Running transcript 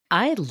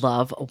I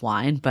love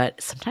wine,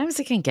 but sometimes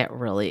it can get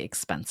really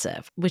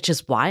expensive, which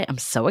is why I'm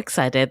so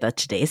excited that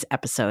today's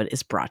episode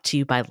is brought to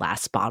you by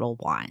Last Bottle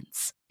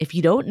Wines. If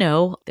you don't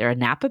know, they're a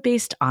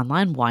Napa-based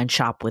online wine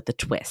shop with a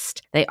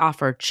twist. They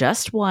offer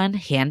just one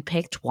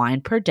hand-picked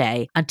wine per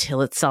day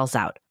until it sells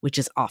out, which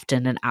is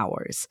often in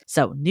hours.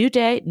 So new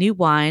day, new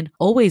wine,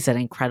 always at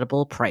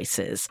incredible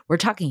prices. We're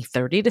talking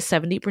 30 to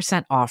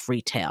 70% off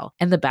retail.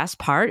 And the best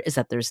part is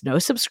that there's no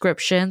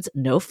subscriptions,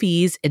 no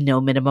fees, and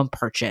no minimum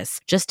purchase.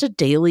 Just a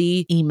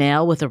daily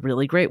email with a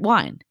really great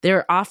wine.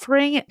 They're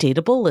offering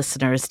Dateable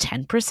listeners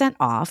 10%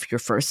 off your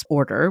first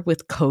order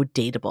with code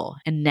Dateable.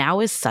 And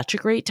now is such a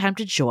great time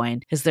to join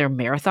as their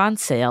marathon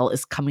sale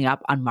is coming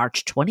up on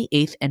March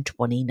 28th and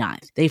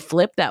 29th. They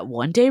flip that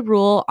one-day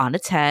rule on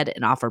its head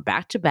and offer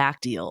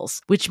back-to-back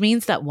deals, which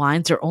means that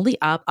wines are only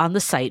up on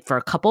the site for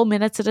a couple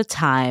minutes at a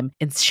time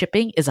and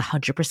shipping is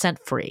 100%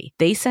 free.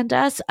 They sent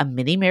us a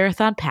mini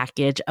marathon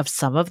package of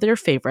some of their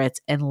favorites,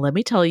 and let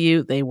me tell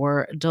you, they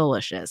were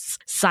delicious.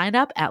 Sign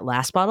up at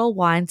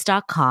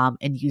lastbottlewines.com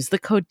and use the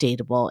code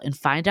Dateable and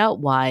find out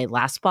why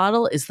Last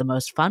Bottle is the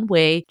most fun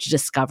way to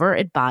discover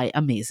and buy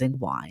amazing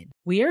wine.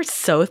 We are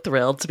so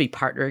thrilled to be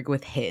partnering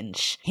with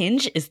Hinge.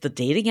 Hinge is the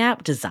dating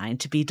app designed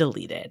to be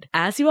deleted.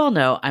 As you all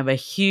know, I'm a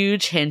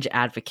huge Hinge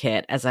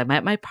advocate as I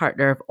met my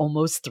partner of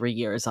almost 3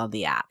 years on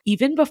the app.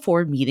 Even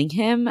before meeting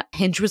him,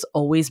 Hinge was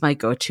always my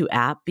go-to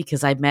app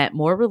because I met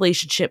more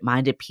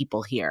relationship-minded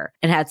people here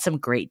and had some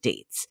great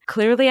dates.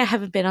 Clearly, I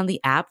haven't been on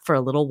the app for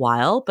a little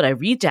while, but I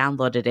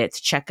re-downloaded it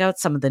to check out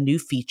some of the new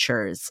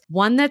features.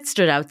 One that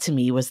stood out to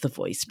me was the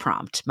voice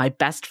prompt, my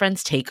best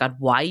friend's take on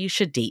why you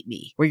should date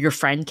me, where your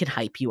friend can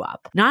hype you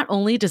up. Not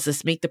only does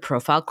this make the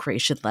profile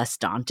creation less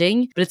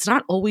daunting, but it's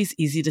not always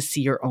easy to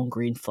see your own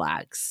green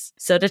flags.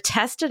 So to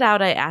test it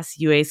out, I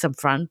asked Yue some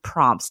fun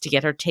prompts to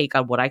get her take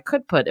on what I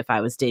could put if I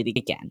was dating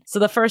again. So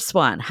the first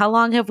one, how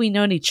long have we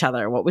known each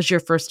other? What was your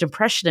first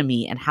impression of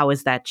me and how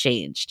has that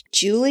changed?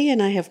 Julie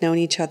and I have known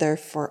each other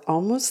for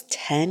almost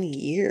 10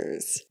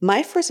 years.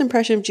 My first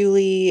impression of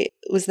Julie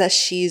was that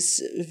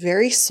she's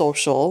very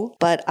social,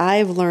 but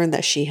I've learned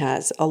that she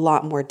has a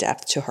lot more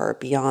depth to her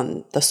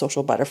beyond the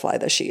social butterfly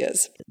that she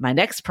is. My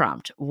next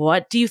prompt,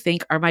 what do you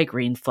think are my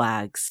green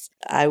flags?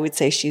 I would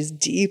say she's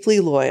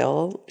deeply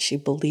loyal. She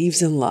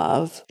believes in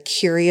love,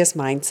 curious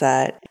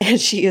mindset, and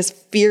she is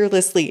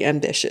fearlessly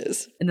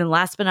ambitious. And then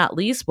last but not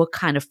least, what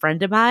kind of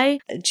friend am I?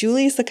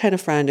 Julie is the kind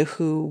of friend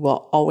who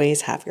will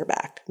always have your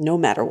back, no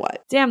matter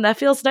what. Damn, that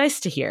feels nice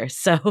to hear.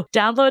 So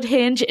download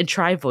Hinge and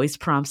try voice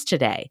prompts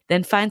today.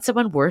 Then find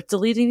someone worth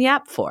deleting the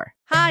app for.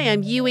 Hi,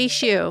 I'm Yue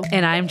Xu.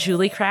 And I'm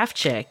Julie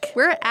Krafchick.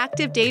 We're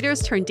active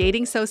daters turned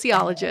dating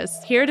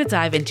sociologists. Here to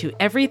dive into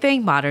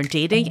everything modern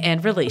dating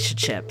and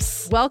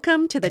relationships.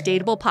 Welcome to the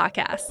Dateable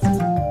Podcast.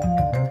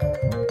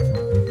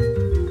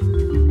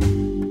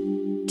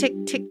 Tick,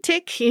 tick,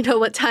 tick. You know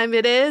what time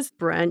it is?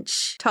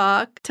 Brunch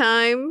talk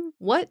time.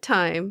 What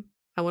time?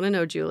 I want to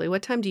know, Julie,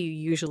 what time do you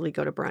usually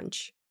go to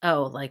brunch?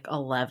 Oh, like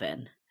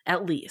 11,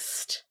 at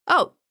least.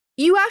 Oh,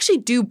 you actually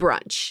do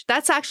brunch.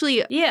 That's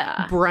actually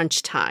Yeah.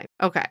 brunch time.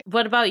 Okay.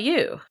 What about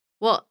you?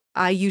 Well,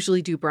 I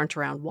usually do brunch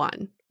around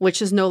 1,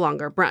 which is no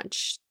longer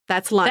brunch.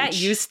 That's lunch. That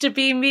used to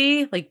be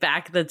me, like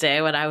back in the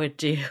day when I would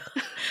do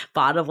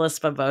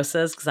bottomless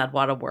mimosas because I'd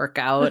want to work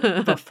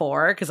out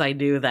before because I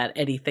knew that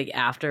anything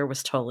after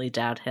was totally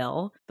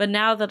downhill. But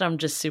now that I'm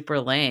just super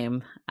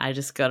lame, I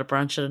just go to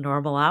brunch at a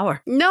normal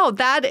hour. No,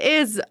 that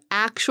is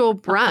actual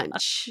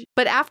brunch.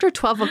 But after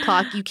 12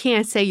 o'clock, you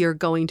can't say you're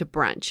going to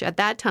brunch. At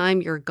that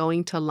time, you're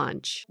going to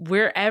lunch.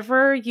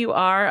 Wherever you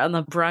are on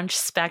the brunch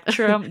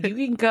spectrum, you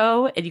can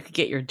go and you can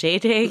get your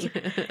dating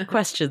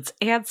questions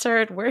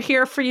answered. We're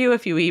here for you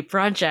if you eat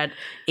brunch at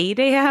 8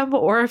 a.m.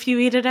 or if you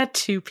eat it at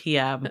 2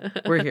 p.m.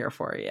 We're here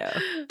for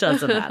you.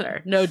 Doesn't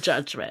matter. No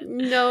judgment.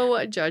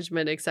 No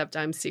judgment, except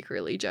I'm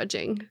secretly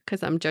judging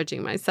because I'm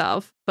judging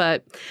myself.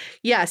 But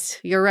yes,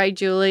 you're right,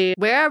 Julie.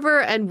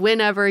 Wherever and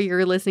whenever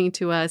you're listening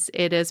to us,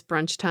 it is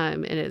brunch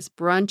time. It is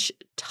brunch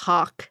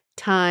talk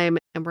time.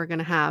 And we're going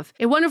to have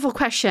a wonderful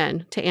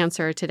question to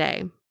answer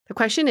today. The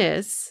question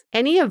is,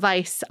 any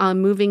advice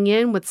on moving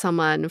in with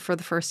someone for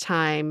the first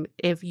time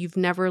if you've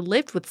never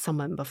lived with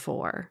someone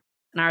before?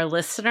 And our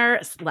listener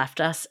left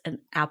us an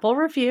Apple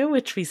review,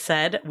 which we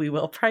said we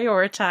will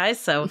prioritize.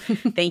 So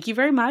thank you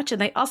very much.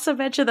 And they also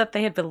mentioned that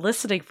they had been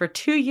listening for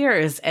 2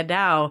 years. And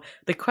now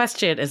the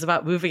question is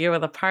about moving in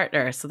with a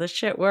partner. So this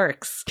shit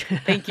works.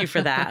 Thank you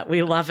for that.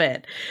 We love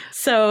it.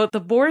 So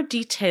the more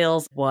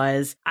details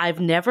was,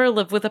 I've never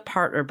lived with a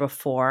partner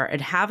before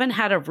and haven't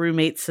had a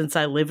roommate since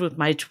I lived with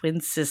my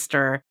twin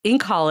sister in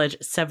college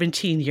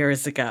 17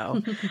 years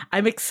ago.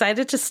 I'm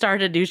excited to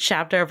start a new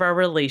chapter of our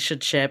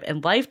relationship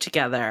and life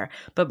together.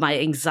 But my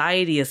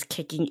anxiety is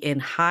kicking in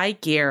high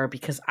gear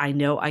because I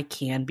know I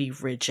can be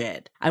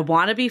rigid. I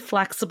want to be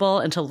flexible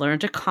and to learn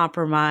to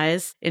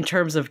compromise in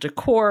terms of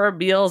decor,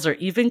 meals, or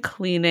even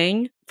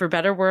cleaning. For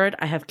better word,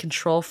 I have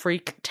control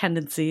freak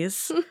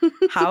tendencies.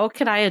 How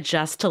can I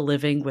adjust to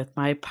living with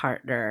my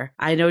partner?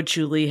 I know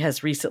Julie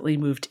has recently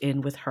moved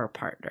in with her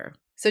partner.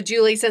 So,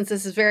 Julie, since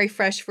this is very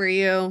fresh for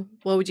you,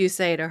 what would you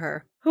say to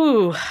her?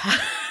 Ooh.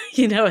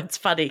 It's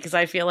funny because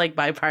I feel like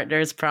my partner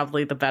is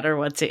probably the better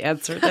one to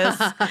answer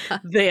this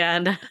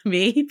than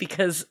me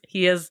because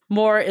he is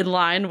more in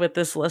line with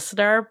this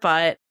listener.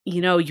 But,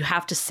 you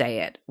have to say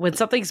it. When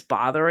something's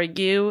bothering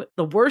you,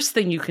 the worst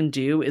thing you can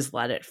do is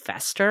let it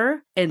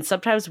fester. And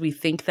sometimes we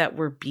think that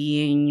we're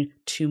being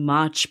too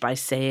much by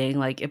saying,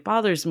 like, it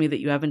bothers me that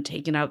you haven't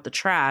taken out the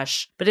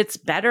trash. But it's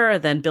better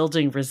than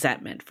building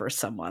resentment for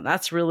someone.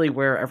 That's really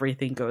where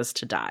everything goes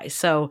to die.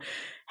 So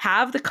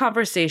have the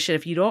conversation.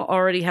 If you don't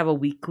already have a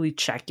weekly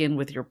check-in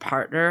with your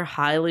partner,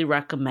 highly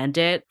recommend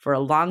it. For a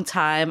long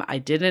time, I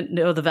didn't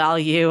know the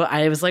value.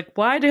 I was like,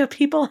 why do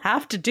people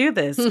have to do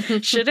this?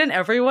 Shouldn't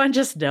everyone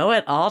just know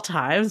at all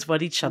times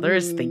what each other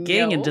is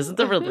thinking? No. And doesn't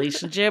the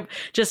relationship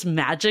just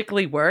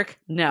magically work?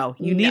 No,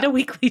 you need a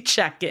weekly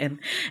check-in.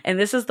 And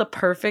this is the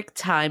perfect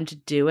time to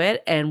do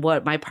it. And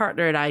what my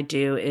partner and I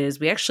do is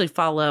we actually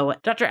follow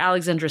Dr.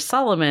 Alexandra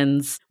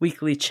Solomon's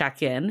weekly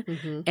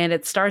check-in. And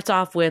it starts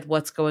off with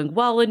what's going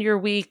well in your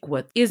week,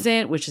 what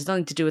isn't, which has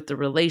nothing to do with the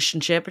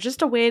relationship, but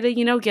just a way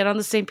to, get on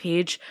the same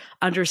page,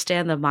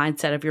 understand the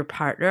mindset of your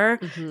partner.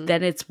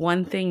 Then it's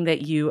one thing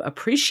that you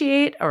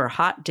appreciate or a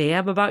hot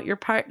damn about your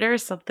partner,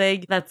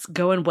 something that's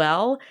going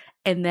well.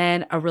 And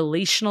then a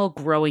relational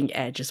growing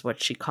edge is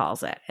what she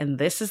calls it. And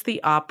this is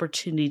the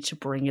opportunity to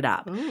bring it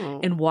up.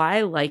 And why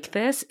I like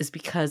this is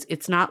because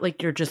it's not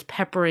like you're just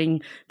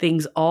peppering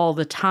things all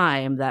the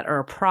time that are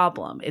a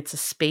problem. It's a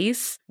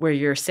space where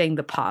you're saying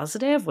the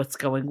positive, what's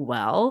going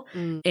well,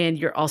 and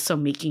you're also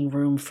making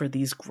room for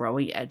these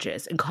growing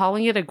edges. And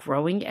calling it a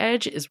growing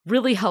edge is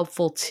really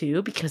helpful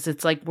too, because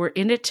it's like we're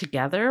in it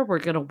together. We're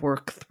going to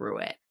work through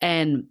it.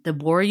 And the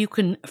more you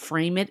can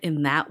frame it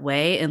in that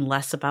way and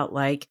less about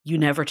like, you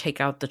never take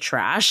out the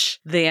trash,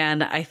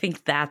 then I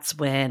think that's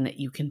when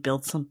you can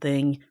build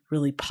something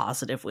really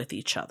positive with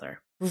each other.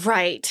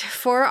 Right.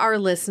 For our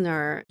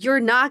listener,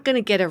 you're not going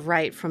to get it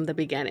right from the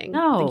beginning.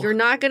 No. You're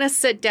not going to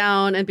sit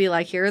down and be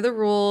like, here are the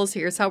rules.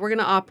 Here's how we're going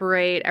to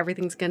operate.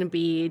 Everything's going to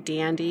be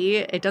dandy.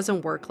 It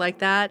doesn't work like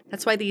that.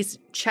 That's why these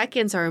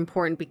check-ins are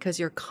important, because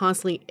you're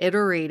constantly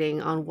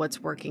iterating on what's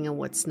working and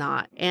what's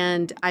not.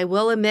 And I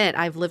will admit,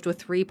 I've lived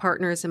with 3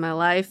 partners in my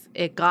life.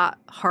 It got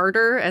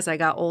harder as I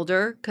got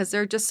older because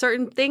there are just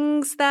certain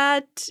things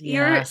that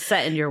you're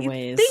set in your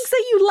ways. Things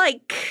that you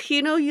like.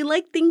 You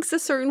like things a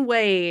certain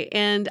way.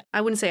 And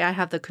I wouldn't say I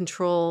have the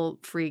control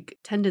freak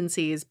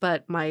tendencies,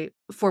 but my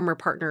former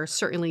partner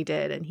certainly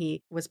did. And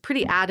he was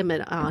pretty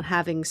adamant on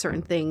having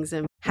certain things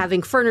and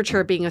having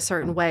furniture being a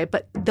certain way.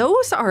 But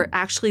those are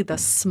actually the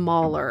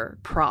smaller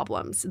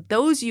problems.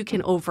 Those you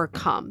can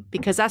overcome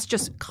because that's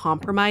just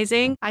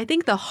compromising. I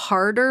think the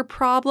harder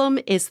problem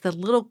is the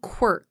little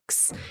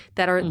quirks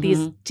that are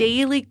these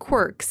daily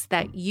quirks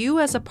that you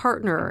as a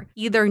partner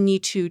either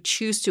need to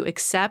choose to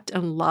accept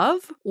and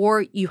love,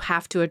 or you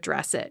have to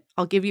address it.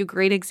 I'll give you a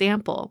great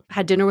example. I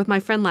had dinner with my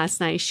friend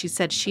last night. She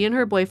said she and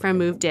her boyfriend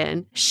moved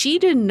in. She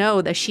didn't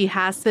know that she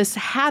has this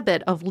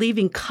habit of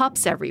leaving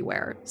cups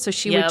everywhere. So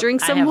she would drink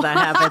some water. I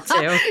have that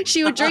habit too.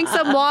 She would drink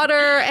some water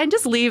and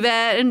just leave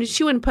it, and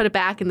she wouldn't put it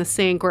back in the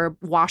sink or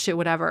wash it,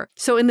 whatever.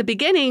 So in the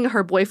beginning,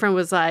 her boyfriend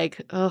was like,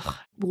 ugh,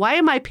 why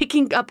am I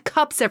picking up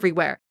cups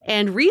everywhere?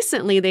 And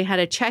recently they had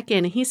a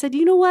check-in and he said,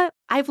 you know what?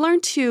 I've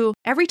learned to,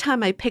 every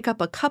time I pick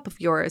up a cup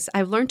of yours,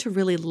 I've learned to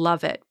really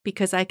love it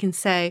because I can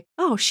say,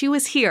 oh, she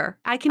was here.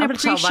 I can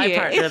appreciate. Tell my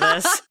partner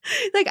this.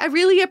 Like, I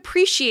really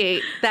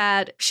appreciate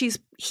that she's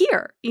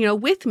here,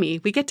 with me.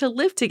 We get to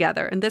live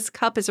together. And this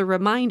cup is a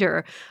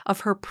reminder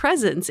of her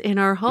presence in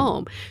our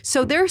home.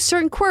 So there are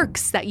certain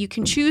quirks that you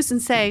can choose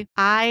and say,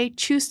 I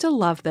choose to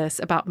love this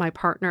about my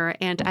partner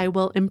and I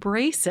will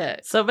embrace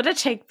it. So I'm going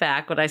to take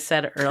back what I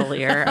said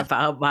earlier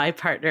about my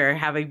partner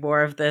having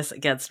more of this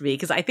against me,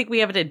 because I think we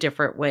have it in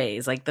different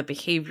ways, like the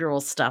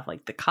behavioral stuff,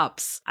 like the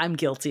cups. I'm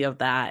guilty of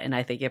that. And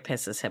I think it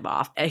pisses him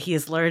off. And he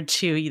has learned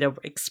to,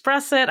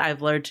 express it.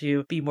 I've learned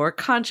to be more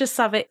conscious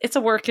of it. It's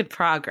a work in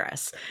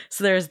progress.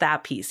 So there's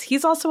that piece.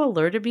 He's also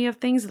alerted me of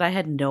things that I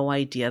had no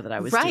idea that I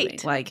was doing.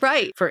 Like,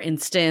 for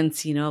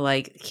instance,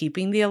 like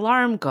keeping the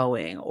alarm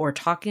going or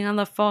talking on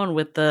the phone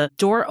with the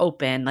door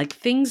open, like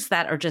things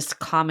that are just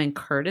common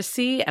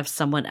courtesy of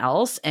someone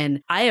else.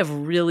 And I have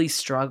really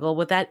struggled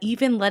with that,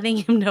 even letting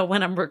him know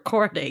when I'm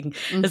recording.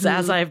 Because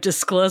as I've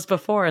disclosed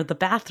before, the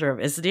bathroom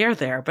is near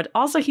there. But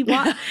also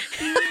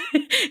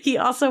he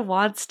also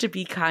wants to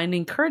be kind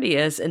and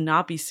courteous and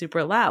not be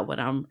super loud when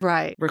I'm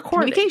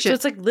recording. So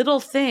it's like little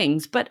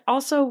things. But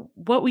also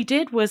what we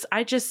did was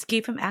I just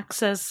gave him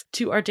access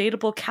to our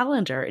Dateable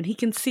calendar and he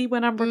can see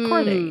when I'm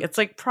recording. It's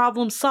like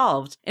problem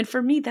solved. And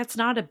for me, that's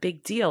not a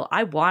big deal.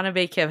 I want to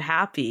make him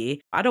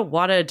happy. I don't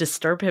want to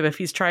disturb him if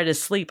he's trying to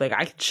sleep. Like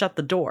I can shut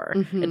the door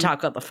and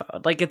talk on the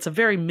phone. Like it's a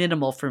very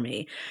minimal for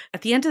me.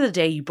 At the end of the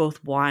day, you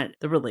both want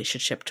the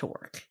relationship to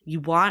work. You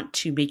want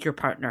to make your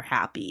partner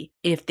happy.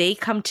 If they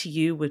come to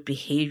you with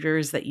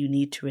behaviors that you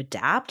need to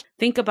adapt,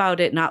 think about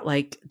it not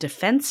like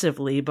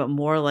defensively, but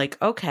more like,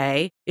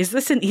 okay, is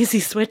this an easy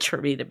switch for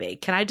me to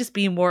make? Can I just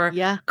be more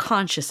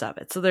conscious of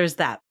it? So there's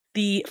that.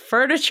 The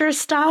furniture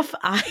stuff,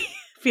 I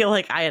feel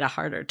like I had a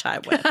harder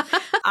time with.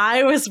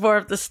 I was more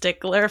of the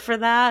stickler for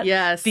that.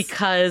 Yes.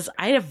 Because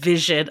I had a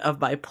vision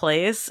of my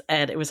place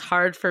and it was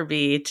hard for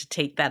me to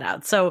take that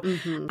out. So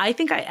I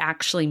think I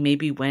actually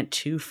maybe went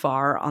too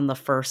far on the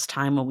first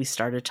time when we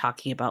started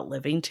talking about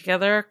living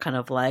together, kind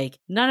of like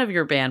none of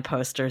your band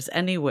posters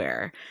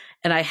anywhere.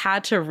 And I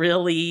had to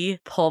really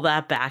pull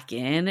that back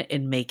in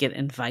and make it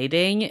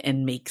inviting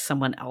and make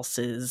someone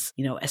else's,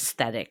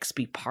 aesthetics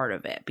be part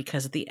of it.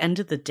 Because at the end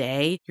of the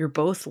day, you're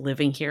both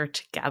living here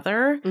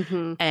together.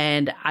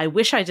 And I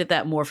wish I did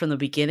that more from the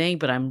beginning,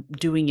 but I'm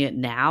doing it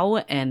now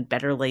and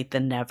better late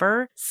than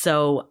never.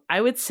 So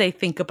I would say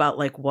think about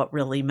like what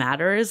really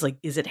matters. Like,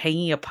 is it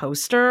hanging a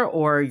poster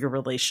or your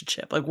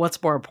relationship? Like,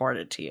 what's more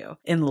important to you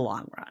in the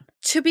long run?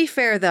 To be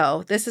fair,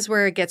 though, this is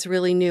where it gets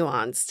really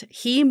nuanced.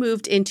 He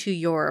moved into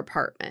your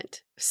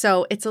apartment.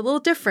 So it's a little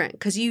different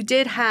because you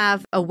did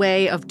have a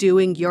way of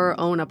doing your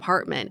own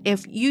apartment.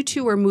 If you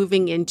two were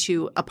moving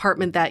into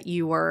apartment that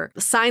you were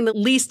signed the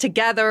lease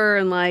together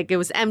and like it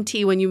was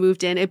empty when you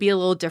moved in, it'd be a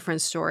little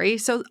different story.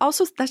 So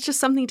also that's just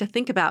something to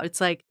think about.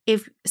 It's like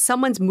if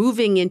someone's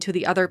moving into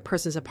the other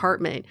person's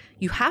apartment,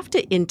 you have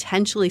to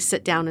intentionally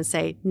sit down and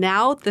say,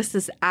 now this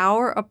is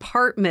our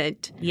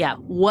apartment. Yeah.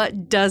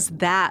 What does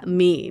that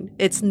mean?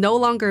 It's no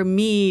longer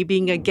me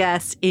being a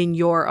guest in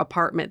your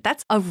apartment.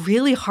 That's a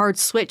really hard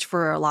switch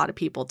for a lot of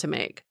people to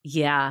make.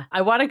 Yeah,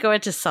 I want to go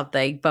into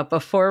something, but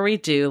before we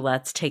do,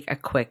 let's take a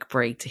quick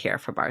break to hear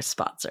from our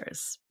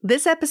sponsors.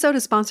 This episode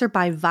is sponsored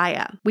by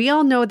Viia. We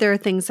all know there are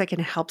things that can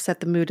help set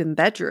the mood in the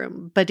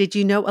bedroom, but did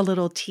you know a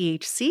little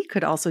THC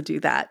could also do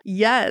that?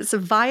 Yes,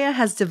 Viia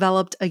has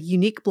developed a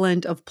unique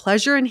blend of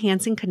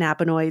pleasure-enhancing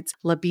cannabinoids,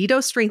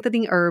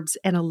 libido-strengthening herbs,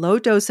 and a low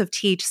dose of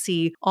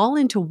THC all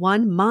into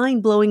one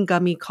mind-blowing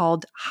gummy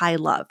called High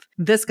Love.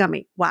 This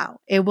gummy, wow,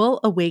 it will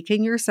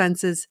awaken your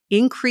senses,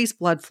 increase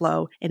blood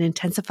flow, and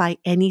intensify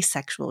any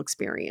sexual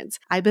experience.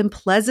 I've been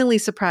pleasantly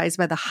surprised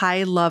by the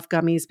High Love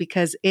gummies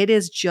because it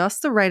is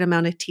just the right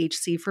amount of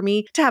THC for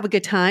me to have a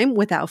good time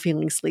without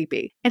feeling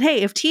sleepy. And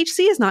hey, if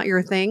THC is not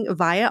your thing,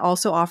 Viia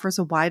also offers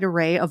a wide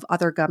array of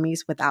other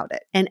gummies without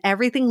it. And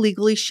everything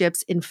legally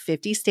ships in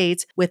 50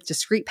 states with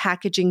discreet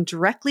packaging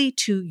directly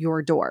to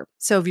your door.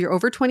 So if you're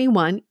over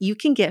 21, you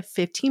can get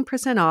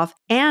 15% off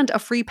and a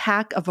free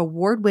pack of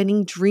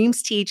award-winning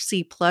Dreams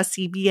THC plus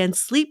CBN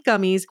sleep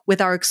gummies with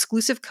our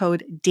exclusive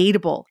code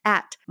DATEABLE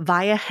at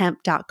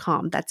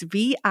viiahemp.com. That's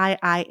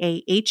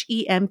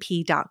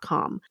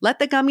VIIAHEMP.com. Let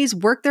the gummies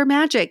work their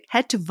magic.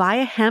 Head to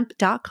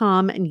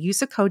viiahemp.com and use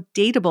the code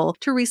DATEABLE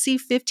to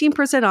receive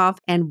 15% off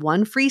and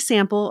one free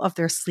sample of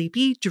their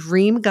Sleepy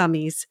Dream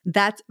gummies.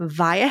 That's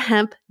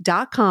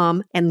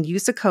viiahemp.com and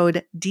use the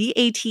code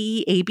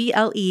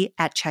DATEABLE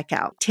at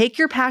checkout. Take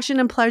your passion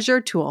and pleasure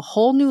to a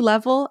whole new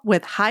level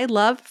with High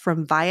Love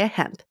from Viia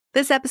Hemp.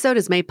 This episode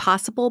is made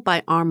possible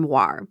by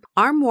Armoire.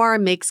 Armoire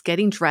makes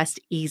getting dressed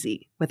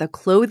easy. With a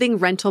clothing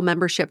rental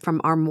membership from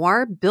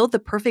Armoire, build the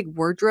perfect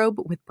wardrobe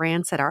with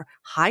brands that are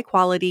high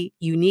quality,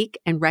 unique,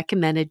 and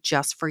recommended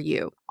just for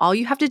you. All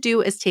you have to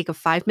do is take a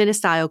 5-minute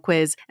style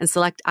quiz and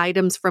select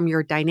items from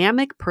your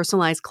dynamic,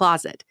 personalized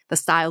closet. The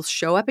styles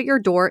show up at your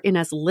door in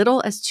as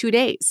little as 2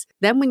 days.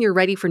 Then when you're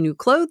ready for new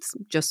clothes,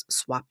 just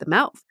swap them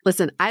out.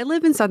 Listen, I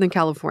live in Southern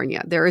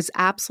California. There is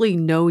absolutely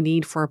no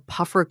need for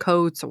puffer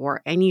coats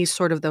or any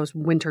sort of those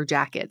winter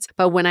jackets.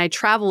 But when I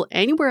travel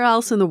anywhere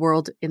else in the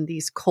world in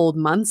these cold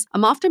months,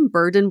 I'm often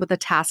burdened with the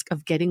task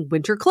of getting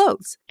winter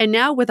clothes. And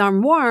now with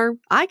Armoire,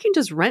 I can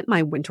just rent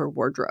my winter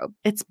wardrobe.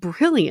 It's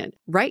brilliant.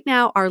 Right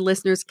now, our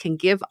listeners can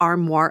give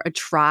Armoire a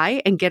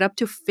try and get up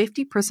to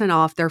 50%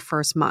 off their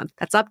first month.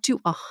 That's up to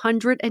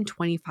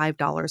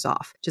 $125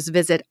 off. Just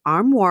visit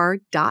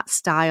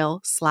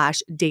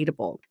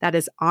armoire.style/dateable. That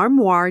is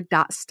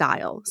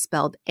armoire.style,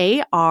 spelled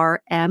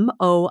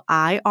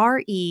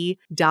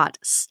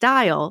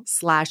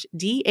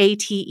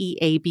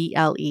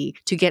ARMOIRE.style/DATEABLE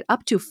to get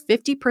up to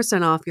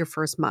 50% off your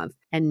first month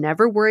and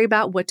never worry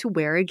about what to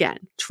wear again.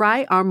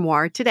 Try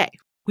Armoire today.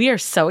 We are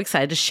so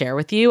excited to share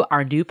with you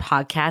our new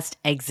podcast,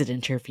 Exit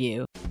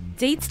Interview.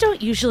 Dates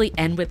don't usually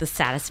end with a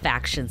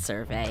satisfaction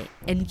survey,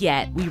 and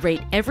yet we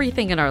rate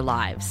everything in our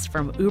lives,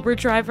 from Uber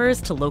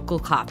drivers to local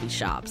coffee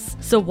shops.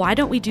 So why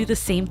don't we do the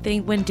same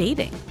thing when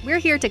dating? We're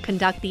here to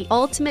conduct the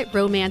ultimate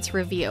romance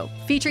review,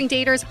 featuring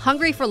daters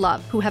hungry for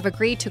love who have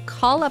agreed to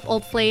call up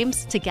old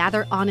flames to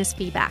gather honest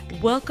feedback.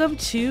 Welcome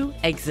to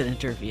Exit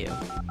Interview.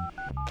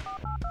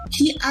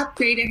 He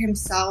upgraded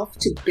himself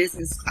to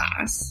business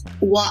class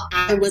while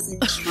I was in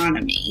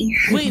economy.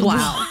 Wait,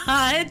 wow.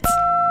 What?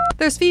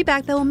 There's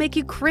feedback that will make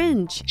you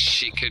cringe.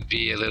 She could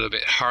be a little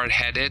bit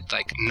hard-headed,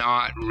 like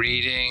not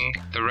reading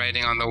the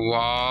writing on the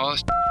wall.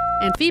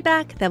 And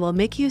feedback that will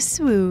make you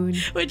swoon.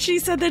 When she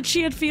said that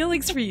she had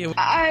feelings for you.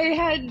 I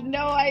had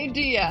no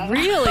idea.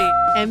 Really?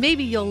 And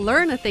maybe you'll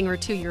learn a thing or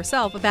two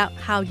yourself about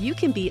how you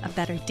can be a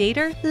better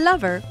dater,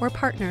 lover, or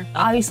partner.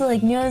 Obviously,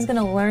 knew I was going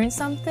to learn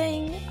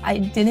something. I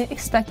didn't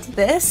expect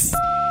this.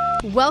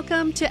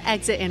 Welcome to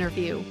Exit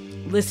Interview.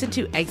 Listen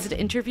to Exit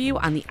Interview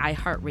on the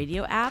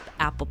iHeartRadio app,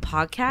 Apple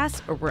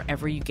Podcasts, or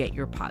wherever you get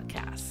your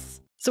podcasts.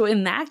 So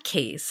in that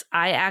case,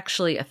 I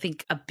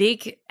think a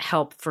big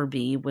help for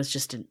me was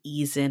just an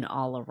ease in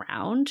all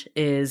around.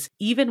 Is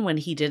even when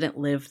he didn't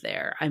live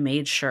there, I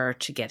made sure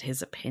to get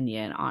his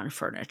opinion on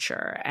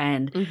furniture.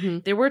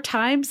 And there were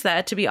times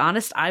that, to be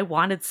honest, I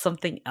wanted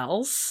something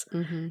else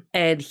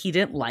and he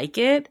didn't like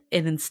it.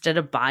 And instead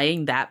of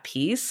buying that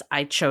piece,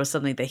 I chose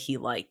something that he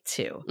liked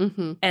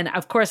too. And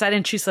of course, I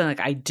didn't choose something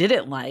like I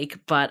didn't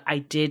like, but I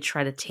did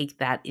try to take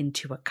that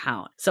into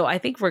account. So I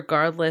think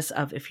regardless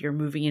of if you're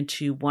moving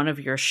into one of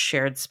your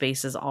shared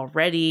spaces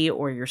already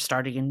or you're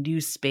starting a new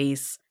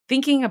space,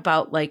 thinking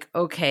about like,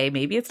 okay,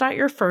 maybe it's not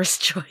your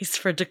first choice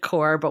for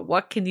decor, but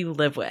what can you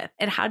live with?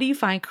 And how do you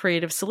find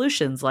creative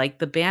solutions? Like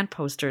the band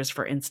posters,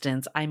 for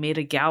instance, I made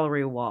a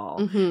gallery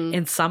wall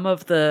and some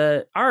of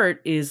the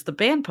art is the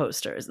band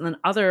posters and then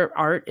other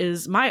art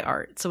is my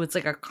art. So it's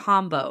like a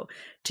combo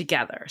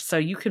together. So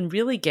you can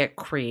really get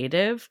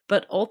creative,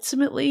 but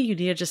ultimately you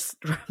need to just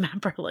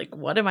remember, like,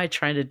 what am I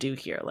trying to do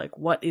here? Like,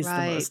 what is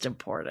the most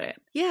important?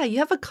 Yeah, you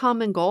have a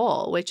common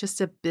goal, which is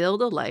to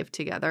build a life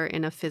together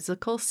in a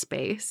physical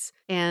space.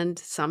 And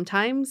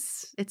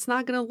sometimes it's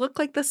not going to look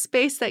like the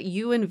space that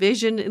you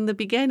envisioned in the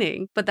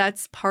beginning, but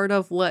that's part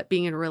of what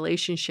being in a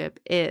relationship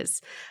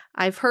is.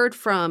 I've heard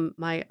from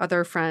my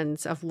other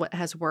friends of what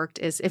has worked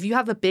is if you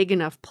have a big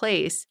enough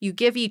place, you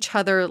give each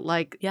other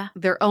like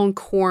their own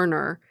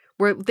corner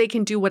where they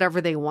can do whatever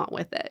they want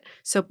with it.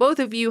 So both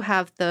of you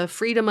have the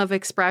freedom of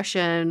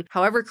expression,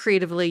 however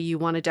creatively you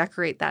want to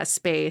decorate that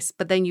space,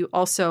 but then you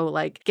also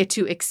like get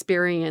to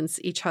experience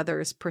each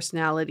other's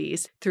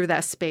personalities through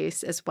that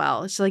space as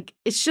well. It's like,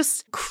 it's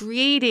just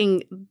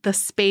creating the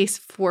space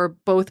for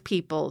both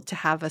people to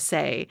have a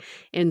say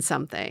in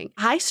something.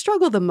 I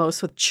struggle the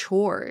most with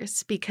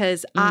chores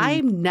because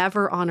I'm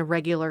never on a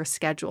regular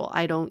schedule.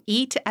 I don't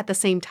eat at the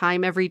same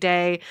time every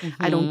day.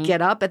 I don't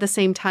get up at the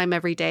same time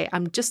every day.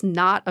 I'm just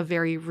not a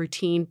very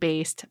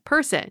routine-based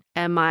person.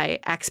 And my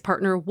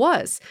ex-partner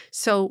was.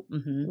 So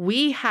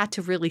we had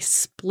to really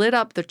split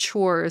up the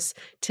chores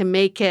to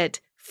make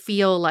it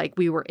feel like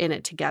we were in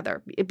it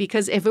together.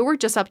 Because if it were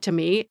just up to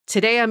me,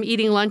 today I'm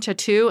eating lunch at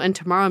 2 and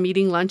tomorrow I'm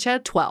eating lunch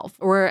at 12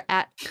 or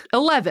at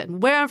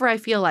 11, wherever I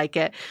feel like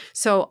it.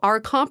 So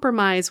our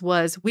compromise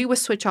was we would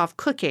switch off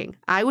cooking.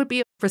 I would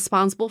be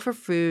responsible for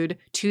food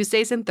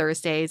Tuesdays and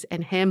Thursdays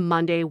and him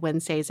Monday,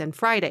 Wednesdays, and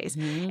Fridays.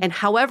 And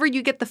however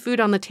you get the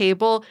food on the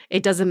table,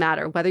 it doesn't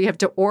matter. Whether you have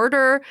to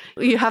order,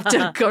 you have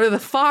to go to the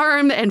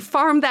farm and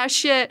farm that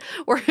shit,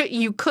 or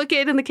you cook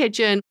it in the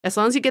kitchen. As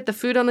long as you get the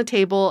food on the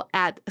table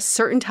at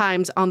certain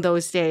times on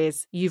those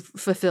days, you've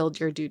fulfilled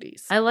your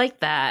duties. I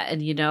like that.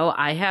 And, you know,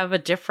 I have a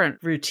different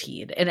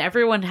routine and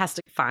everyone has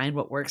to find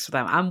what works for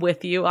them. I'm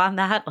with you on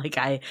that. Like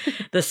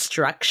the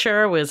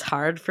structure was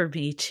hard for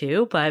me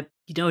too, but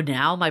you know,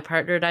 now my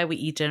partner and I, we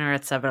eat dinner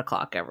at 7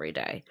 o'clock every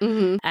day.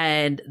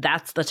 And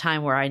that's the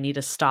time where I need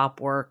to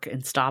stop work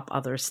and stop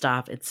other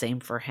stuff. It's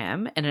same for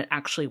him. And it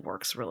actually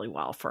works really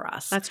well for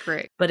us. That's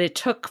great. But it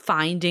took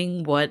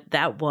finding what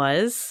that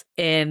was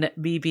and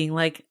me being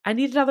like, I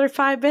need another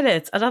 5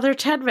 minutes, another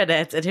 10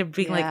 minutes. And him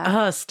being like,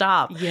 oh,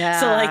 stop.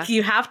 So like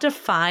you have to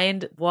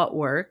find what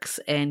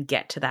works and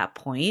get to that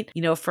point.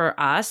 You know, for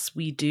us,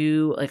 we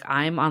do like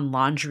I'm on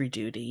laundry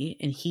duty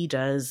and he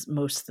does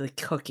most of the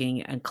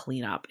cooking and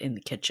cleanup in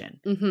the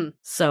kitchen.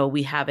 So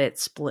we have it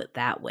split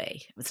that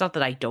way. It's not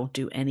that I don't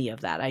do any of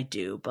that. I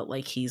do, but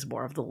like he's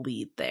more of the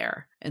lead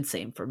there. And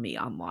same for me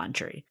on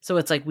laundry. So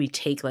it's like we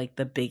take like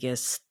the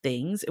biggest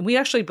things and we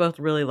actually both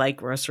really like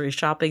grocery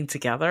shopping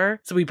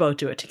together. So we both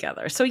do it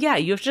together. So yeah,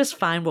 you have to just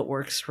find what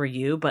works for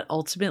you. But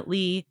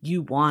ultimately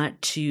you want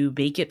to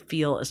make it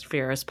feel as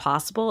fair as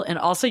possible. And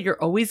also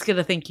you're always going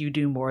to think you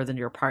do more than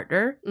your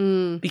partner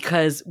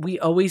because we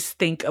always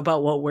think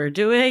about what we're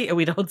doing and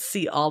we don't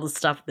see all the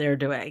stuff they're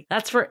doing.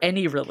 That's for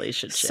any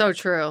relationship. So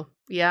true.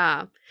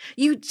 Yeah.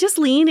 You just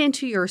lean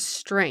into your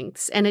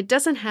strengths and it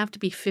doesn't have to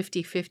be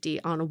 50-50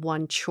 on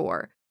one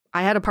chore.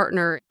 I had a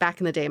partner back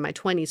in the day in my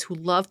 20s who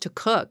loved to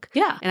cook.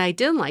 Yeah. And I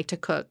didn't like to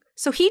cook.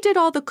 So he did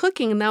all the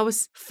cooking and that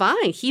was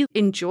fine. He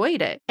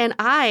enjoyed it. And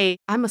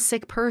I'm a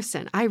sick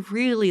person. I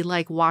really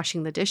like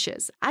washing the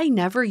dishes. I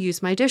never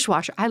use my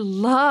dishwasher. I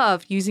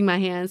love using my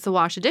hands to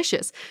wash the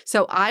dishes.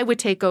 So I would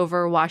take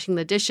over washing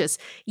the dishes.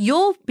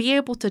 You'll be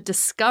able to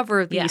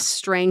discover these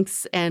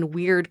strengths and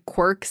weird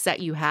quirks that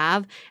you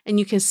have, and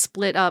you can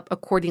split up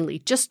accordingly.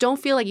 Just don't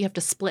feel like you have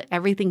to split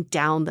everything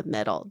down the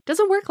middle. It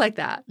doesn't work like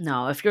that.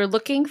 No, if you're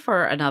looking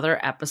for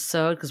another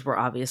episode, because we're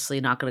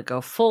obviously not going to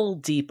go full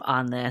deep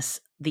on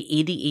this, the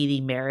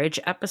 80/80 marriage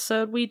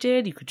episode we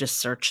did. You could just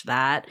search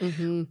that.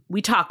 Mm-hmm.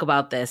 We talk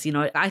about this.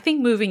 I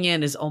think moving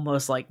in is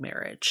almost like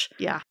marriage.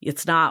 Yeah.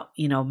 It's not,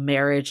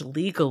 marriage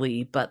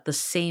legally, but the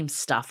same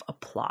stuff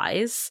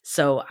applies.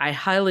 So I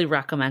highly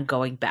recommend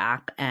going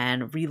back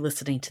and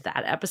re-listening to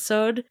that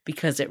episode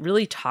because it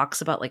really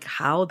talks about like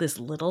how this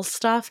little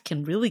stuff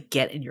can really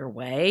get in your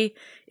way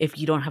if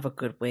you don't have a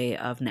good way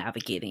of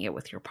navigating it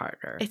with your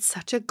partner. It's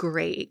such a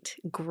great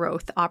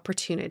growth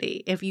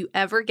opportunity. If you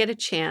ever get a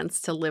chance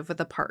to live with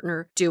a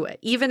partner, do it.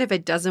 Even if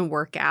it doesn't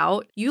work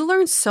out, you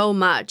learn so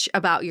much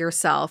about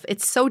yourself.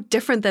 It's so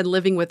different than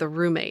living with a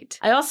roommate.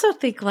 I also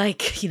think I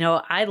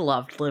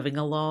loved living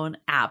alone.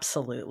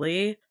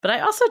 Absolutely. But I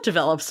also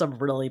developed some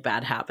really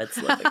bad habits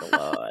living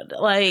alone.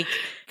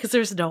 Because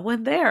there's no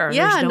one there.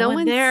 Yeah, there's no one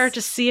one's there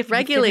to see if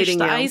regulating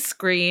you you. The ice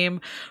cream,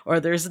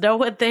 or there's no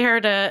one there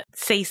to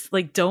say,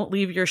 don't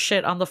leave your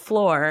shit on the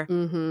floor.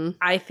 Mm-hmm.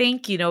 I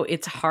think,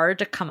 it's hard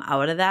to come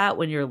out of that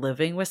when you're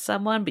living with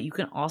someone, but you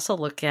can also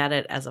look at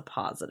it as a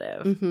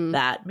positive. Mm-hmm.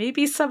 That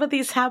maybe some of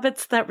these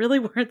habits that really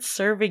weren't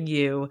serving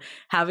you,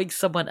 having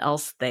someone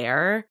else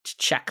there to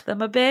check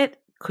them a bit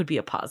could be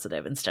a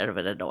positive instead of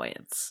an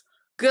annoyance.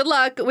 Good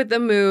luck with the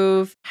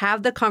move.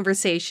 Have the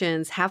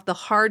conversations, have the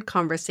hard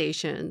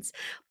conversations.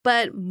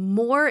 But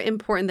more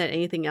important than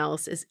anything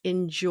else is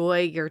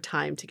enjoy your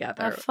time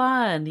together. Have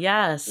fun.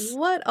 Yes.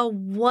 What a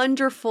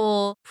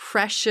wonderful,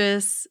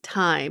 precious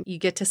time you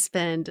get to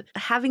spend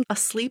having a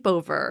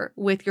sleepover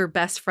with your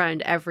best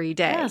friend every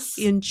day. Yes.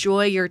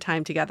 Enjoy your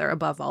time together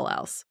above all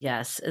else.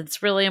 Yes.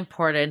 It's really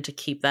important to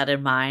keep that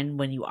in mind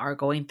when you are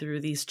going through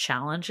these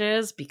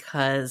challenges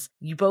because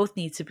you both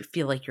need to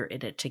feel like you're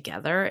in it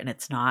together and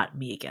it's not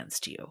me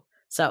against you.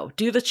 So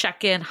do the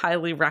check-in.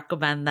 Highly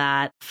recommend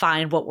that.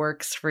 Find what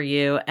works for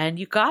you. And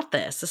you got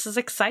this. This is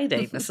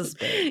exciting. This is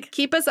big.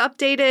 Keep us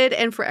updated.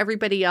 And for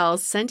everybody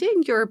else, send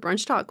in your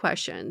Brunch Talk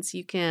questions.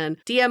 You can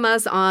DM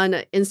us on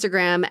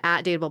Instagram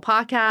at Dateable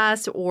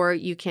Podcast, or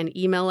you can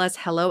email us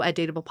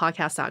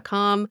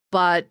hello@dateablepodcast.com.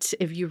 But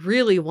if you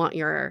really want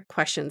your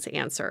questions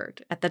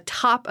answered, at the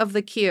top of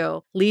the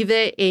queue, leave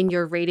it in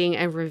your rating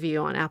and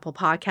review on Apple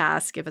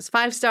Podcasts. Give us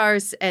 5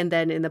 stars. And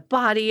then in the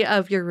body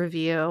of your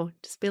review,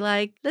 just be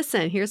like,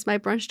 listen, here's my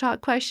Brunch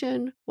Talk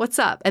question. What's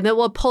up? And then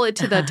we'll pull it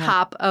to the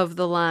top of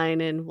the line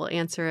and we'll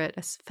answer it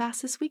as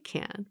fast as we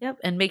can. Yep.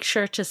 And make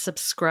sure to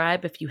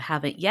subscribe if you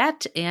haven't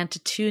yet and to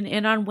tune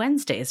in on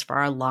Wednesdays for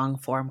our long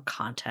form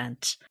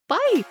content.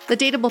 Bye. The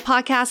Dateable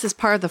Podcast is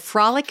part of the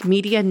Frolic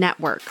Media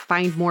Network.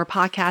 Find more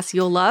podcasts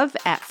you'll love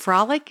at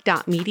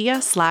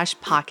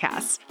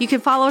frolic.media/podcasts. You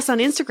can follow us on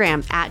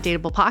Instagram at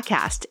Dateable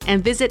Podcast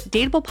and visit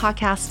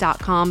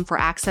dateablepodcast.com for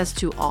access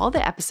to all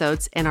the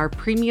episodes and our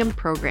premium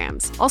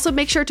programs. Also,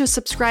 make sure to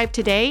subscribe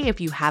today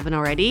if you haven't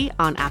already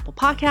on Apple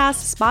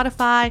Podcasts,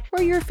 Spotify,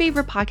 or your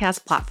favorite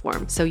podcast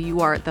platform so you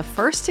are the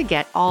first to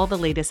get all the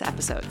latest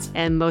episodes.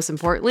 And most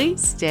importantly,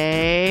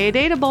 stay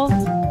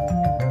dateable.